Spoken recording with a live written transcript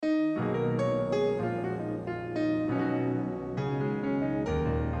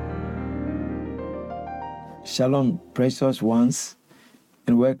Shalom, precious ones,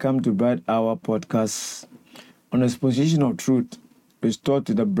 and welcome to Bright Hour Podcast on exposition of truth restored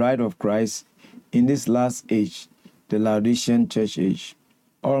to the bride of Christ in this last age, the Laodicean church age.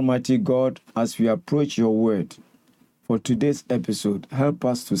 Almighty God, as we approach your word for today's episode, help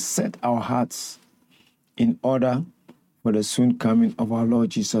us to set our hearts in order for the soon coming of our Lord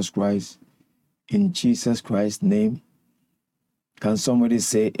Jesus Christ. In Jesus Christ's name, can somebody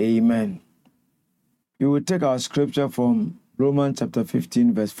say amen? We will take our scripture from Romans chapter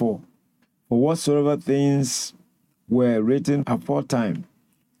 15, verse 4. For whatsoever things were written aforetime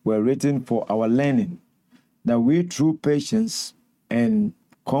were written for our learning, that we through patience and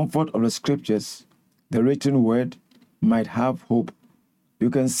comfort of the scriptures, the written word, might have hope.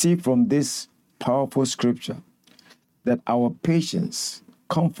 You can see from this powerful scripture that our patience,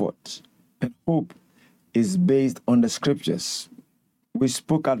 comfort, and hope is based on the scriptures. We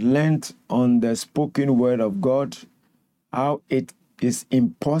spoke at length on the spoken word of God, how it is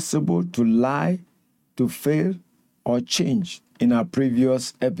impossible to lie, to fail, or change in our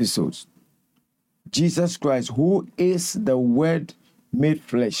previous episodes. Jesus Christ, who is the Word made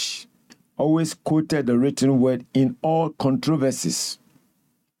flesh, always quoted the written word in all controversies.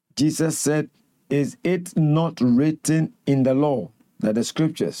 Jesus said, "Is it not written in the law," that the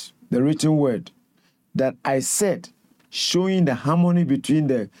scriptures, the written word, that I said, showing the harmony between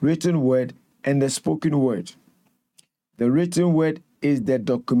the written word and the spoken word. The written word is the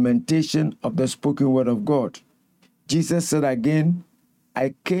documentation of the spoken word of God. Jesus said again,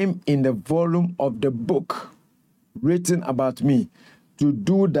 "I came in the volume of the book written about me to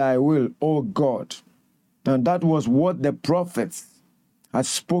do thy will, O God." And that was what the prophets had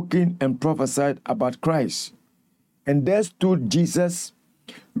spoken and prophesied about Christ. And there stood Jesus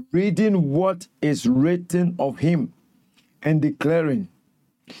reading what is written of him and declaring,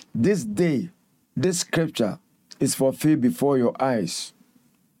 "This day, this scripture is fulfilled before your eyes."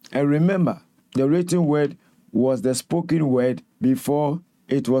 And remember, the written word was the spoken word before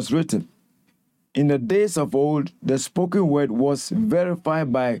it was written. In the days of old, the spoken word was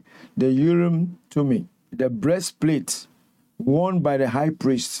verified by the Urim Thummim, the breastplate worn by the high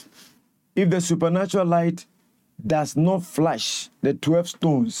priest. If the supernatural light does not flash the 12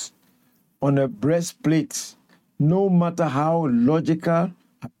 stones on a breastplate, no matter how logical,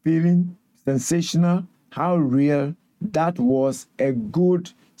 appealing, sensational, how real, that was a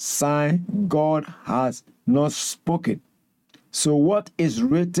good sign God has not spoken. So what is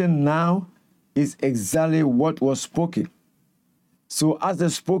written now is exactly what was spoken. So as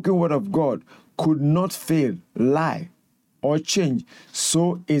the spoken word of God could not fail, lie, or change,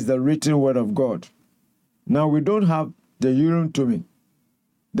 so is the written word of God. Now we don't have the Urim Thummim.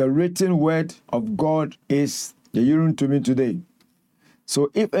 The written word of God is the Urim Thummim today. So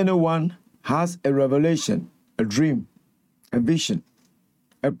if anyone has a revelation, a dream, a vision,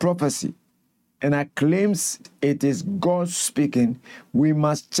 a prophecy, and claims it is God speaking, we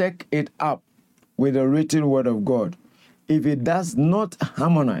must check it up with the written word of God. If it does not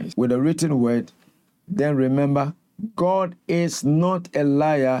harmonize with the written word, then remember, God is not a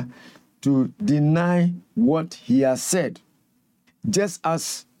liar to deny what he has said. Just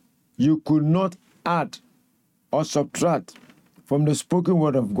as you could not add or subtract from the spoken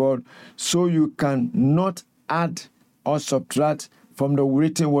word of God, so you can not add or subtract from the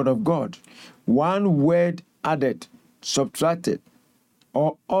written word of God. One word added, subtracted,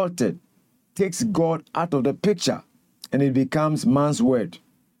 or altered takes God out of the picture, and it becomes man's word.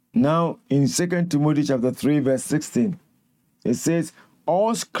 Now, in 2 Timothy chapter 3, verse 16, it says,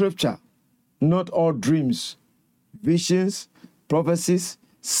 "All scripture, not all dreams, visions, prophecies,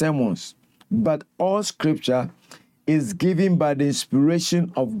 sermons, but all scripture is given by the inspiration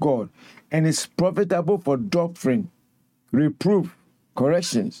of God and is profitable for doctrine, reproof,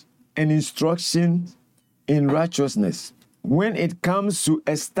 corrections, and instruction in righteousness." When it comes to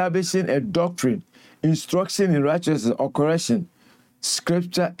establishing a doctrine, instruction in righteousness or correction,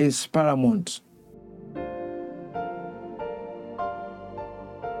 scripture is paramount.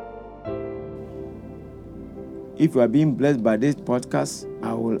 If you are being blessed by this podcast,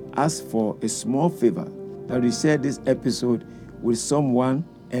 I will ask for a small favor that you share this episode with someone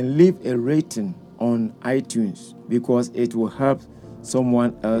and leave a rating on iTunes, because it will help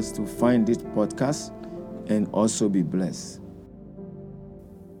someone else to find this podcast and also be blessed.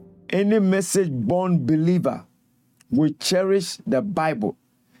 Any message-born believer will cherish the Bible,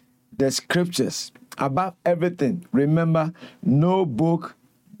 the scriptures, above everything. Remember, no book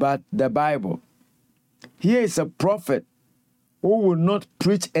but the Bible. Here is a prophet who will not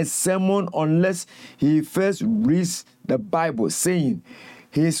preach a sermon unless he first reads the Bible, saying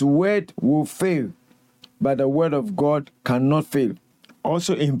his word will fail, but the word of God cannot fail.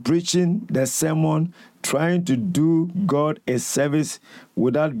 Also in preaching the sermon, trying to do God a service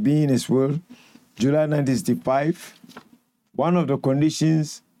without being His will, July 1965, one of the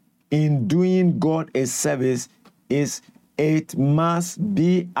conditions in doing God a service is it must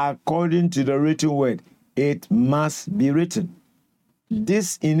be according to the written word. It must be written.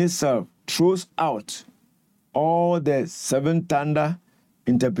 This in itself throws out all the seven thunder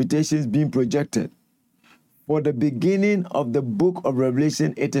interpretations being projected. For the beginning of the book of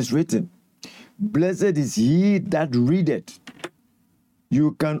Revelation, it is written, "Blessed is he that readeth."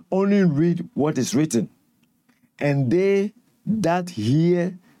 You can only read what is written. "And they that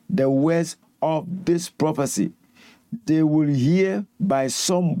hear the words of this prophecy." They will hear by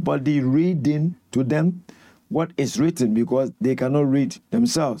somebody reading to them what is written, because they cannot read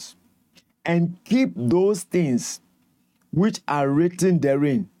themselves. "And keep those things which are written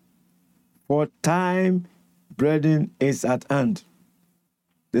therein, for time, brethren, is at hand."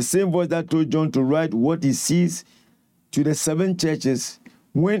 The same voice that told John to write what he sees to the seven churches,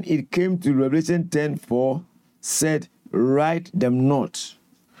 when it came to Revelation 10:4, said, "Write them not."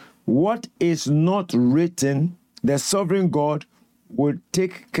 What is not written, the sovereign God will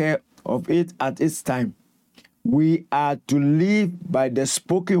take care of it at its time. We are to live by the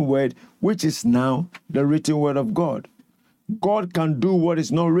spoken word, which is now the written word of God. God can do what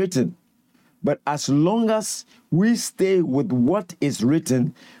is not written, but as long as we stay with what is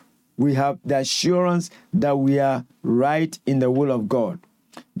written, we have the assurance that we are right in the will of God.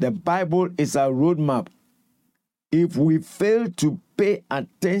 The Bible is our roadmap. If we fail to pay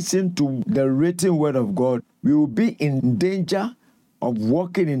attention to the written word of God, we will be in danger of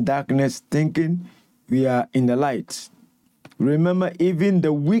walking in darkness, thinking we are in the light. Remember, even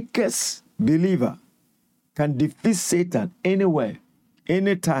the weakest believer can defeat Satan anywhere,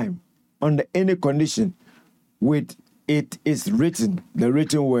 anytime, under any condition, with "it is written," the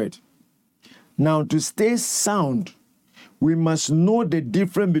written word. Now, to stay sound, we must know the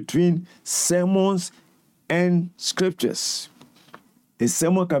difference between sermons and scriptures. A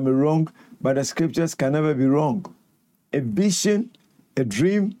sermon can be wrong, but the scriptures can never be wrong. A vision, a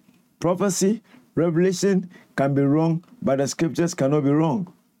dream, prophecy, revelation can be wrong, but the scriptures cannot be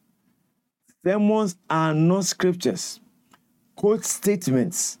wrong. Sermons are not scriptures. Quote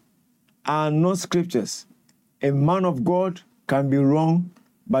statements are not scriptures. A man of God can be wrong,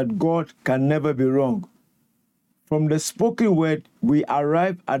 but God can never be wrong. From the spoken word, we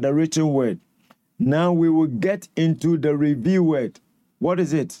arrive at the written word. Now we will get into the revealed word. What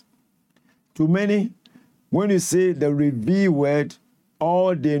is it? To many, when you say the revealed word,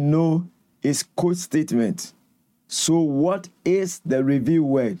 all they know is quote statement. So what is the revealed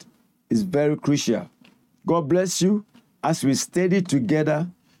word? It's very crucial. God bless you as we study together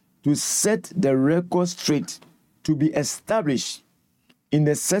to set the record straight, to be established in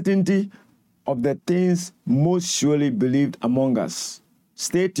the certainty of the things most surely believed among us.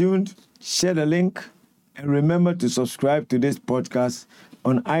 Stay tuned, share the link, and remember to subscribe to this podcast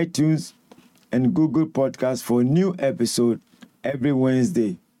on iTunes and Google Podcasts for a new episode every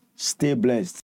Wednesday. Stay blessed.